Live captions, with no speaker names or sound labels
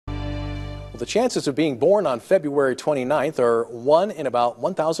Well, the chances of being born on February 29th are 1 in about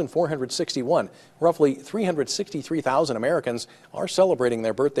 1,461. Roughly 363,000 Americans are celebrating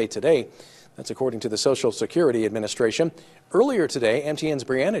their birthday today. That's according to the Social Security Administration. Earlier today, MTN's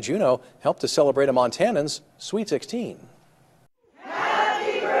Brianna Juneau helped to celebrate a Montanan's Sweet 16.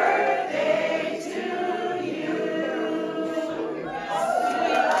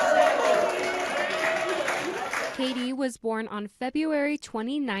 Katie was born on February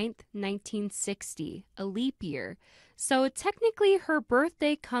 29th, 1960, a leap year. So technically her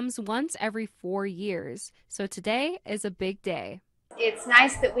birthday comes once every 4 years. So today is a big day. It's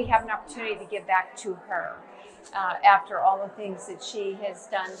nice that we have an opportunity to give back to her after all the things that she has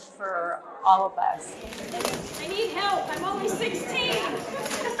done for all of us. I need help. I'm only 16.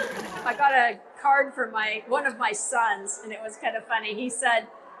 I got a card for one of my sons, and it was kind of funny. He said,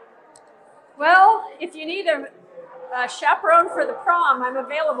 well, if you need a chaperone for the prom, I'm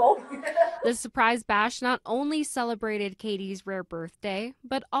available. The surprise bash not only celebrated Katie's rare birthday,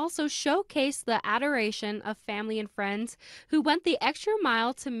 but also showcased the adoration of family and friends who went the extra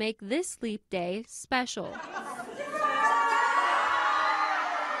mile to make this leap day special.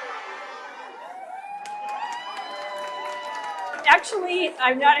 Actually,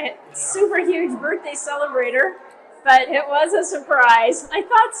 I'm not a super huge birthday celebrator, but it was a surprise. I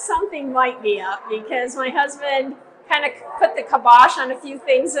thought something might be up because my husband kind of put the kibosh on a few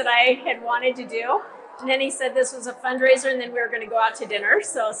things that I had wanted to do. And then he said this was a fundraiser and then we were going to go out to dinner.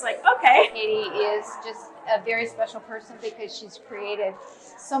 So it's like, okay. Katie is just a very special person because she's created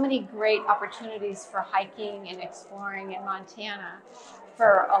so many great opportunities for hiking and exploring in Montana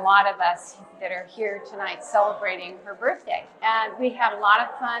for a lot of us that are here tonight celebrating her birthday. And we had a lot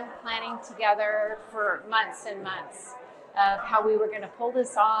of fun planning together for months and months of how we were going to pull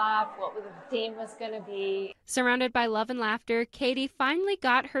this off, what the theme was going to be. Surrounded by love and laughter, Katie finally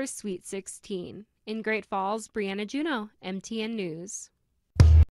got her Sweet 16. In Great Falls, Brianna Juneau, MTN News.